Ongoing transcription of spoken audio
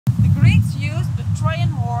kids use the Trojan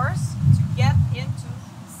horse to get into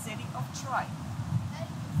the city of Troy.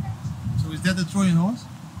 So is that the Trojan horse?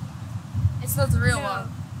 It's not the real one.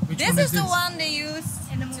 Which This one is the one they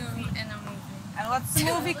used in the movie. And what's the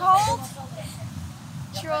movie called?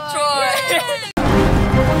 Troy.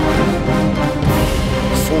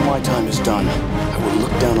 Before my time is done, I will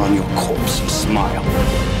look down on your corpse and smile.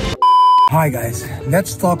 Hi guys,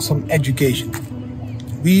 let's talk some education.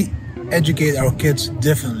 We educate our kids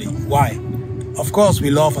differently. Why? Of course, we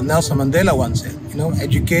love what Nelson Mandela once said. You know,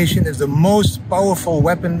 education is the most powerful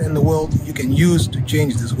weapon in the world you can use to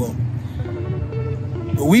change this world.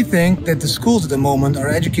 But we think that the schools at the moment are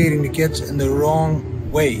educating the kids in the wrong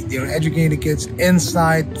way. They are educating the kids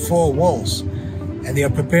inside four walls. And they are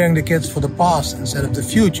preparing the kids for the past instead of the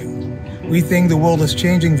future. We think the world is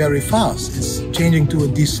changing very fast. It's changing to a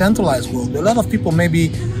decentralized world. A lot of people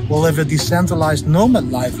maybe will live a decentralized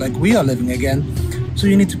nomad life like we are living again. So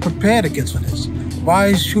you need to prepare the kids for this.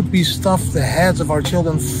 Why should we stuff the heads of our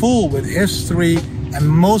children full with history and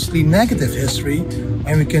mostly negative history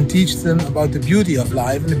when we can teach them about the beauty of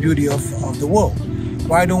life and the beauty of the world?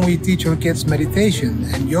 Why don't we teach our kids meditation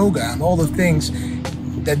and yoga and all the things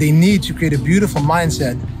that they need to create a beautiful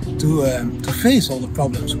mindset to face all the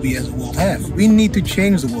problems we as a world have? We need to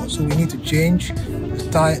change the world, so we need to change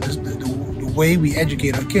the way we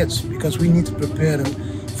educate our kids, because we need to prepare them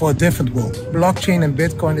for a different world. Blockchain and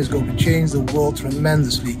Bitcoin is going to change the world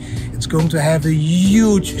tremendously. It's going to have a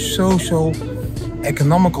huge social,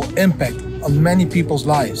 economical impact on many people's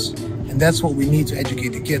lives. And that's what we need to educate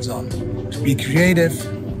the kids on. To be creative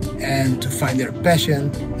and to find their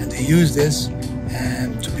passion and to use this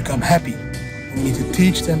and to become happy. We need to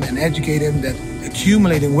teach them and educate them that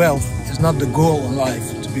accumulating wealth is not the goal in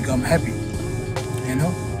life to become happy. You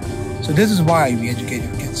know? So this is why we educate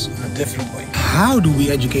our kids in a different way. How do we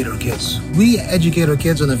educate our kids? We educate our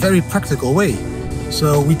kids in a very practical way.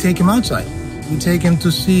 So we take them outside. We take them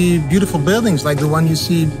to see beautiful buildings like the one you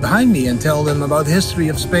see behind me and tell them about the history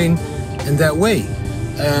of Spain in that way.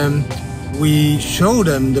 We show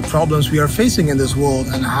them the problems we are facing in this world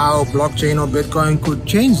and how blockchain or Bitcoin could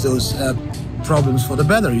change those problems for the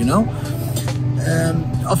better, you know.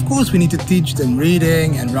 Of course, we need to teach them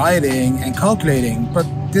reading and writing and calculating, but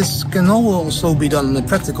this can also be done in a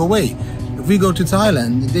practical way. If we go to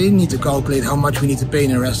Thailand, they need to calculate how much we need to pay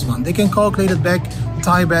in a restaurant. They can calculate it back,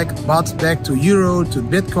 Thai back, baht back to euro, to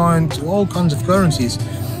Bitcoin, to all kinds of currencies.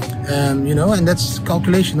 You know, and that's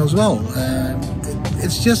calculation as well.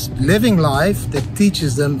 It's just living life that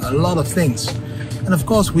teaches them a lot of things. And of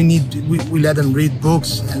course, we let them read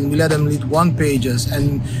books and we let them read one-pagers,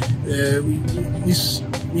 and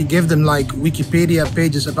we give them like Wikipedia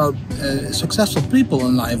pages about successful people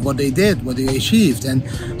in life, what they did, what they achieved. And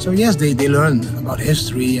so yes, they learn about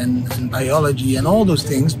history and biology and all those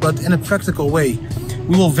things, but in a practical way.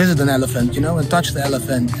 We will visit an elephant, you know, and touch the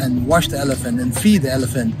elephant and wash the elephant and feed the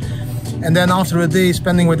elephant. And then after a day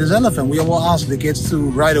spending with this elephant, we will ask the kids to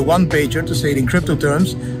write a one-pager, to say it in crypto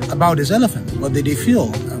terms, about this elephant. What did they feel?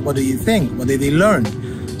 What do you think? What did they learn?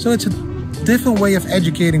 So it's a different way of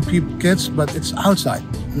educating kids, but it's outside,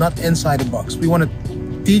 not inside the box. We want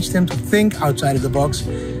to teach them to think outside of the box.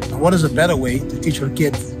 And what is a better way to teach our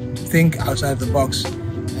kid to think outside of the box?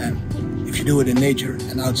 If you do it in nature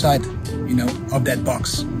and outside, you know, of that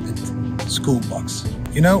box, that school box.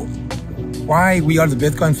 You know, why we are the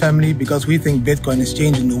Bitcoin family? Because we think Bitcoin is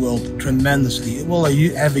changing the world tremendously. It will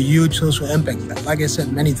have a huge social impact. Like I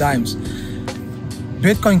said many times,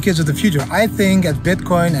 Bitcoin kids of the future. I think at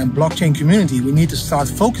Bitcoin and blockchain community, we need to start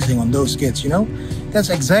focusing on those kids, you know? That's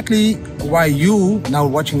exactly why you, now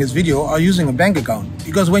watching this video, are using a bank account.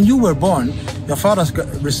 Because when you were born, your father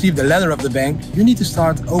received a letter of the bank. You need to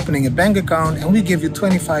start opening a bank account, and we give you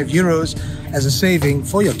 25 euros as a saving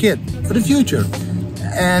for your kid, for the future.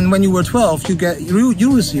 And when you were 12,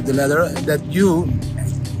 you received the letter that you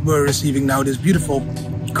were receiving now this beautiful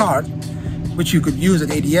card, which you could use at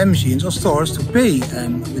ATM machines or stores to pay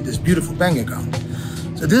with this beautiful bank account.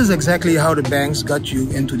 So this is exactly how the banks got you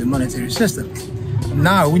into the monetary system.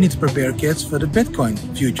 Now we need to prepare kids for the Bitcoin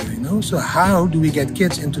future, you know. So how do we get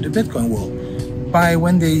kids into the Bitcoin world? By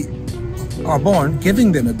when they are born,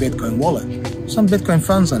 giving them a Bitcoin wallet, some Bitcoin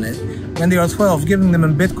funds on it. When they are 12, giving them a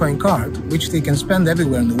Bitcoin card, which they can spend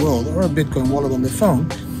everywhere in the world, or a Bitcoin wallet on their phone,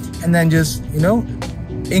 and then just, you know,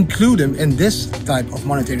 include them in this type of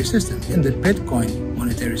monetary system, in the Bitcoin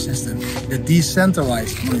monetary system, the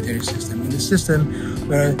decentralized monetary system, in the system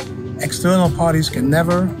where external parties can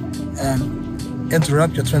never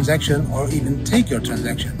interrupt your transaction or even take your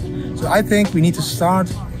transaction. So I think we need to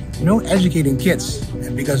start, you know, educating kids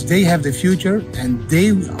And because they have the future and they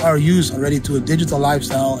are used already to a digital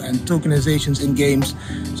lifestyle and tokenizations in games,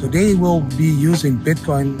 so they will be using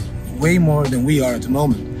Bitcoin way more than we are at the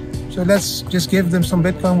moment. So let's just give them some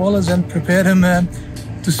Bitcoin wallets and prepare them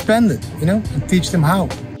to spend it, and teach them how.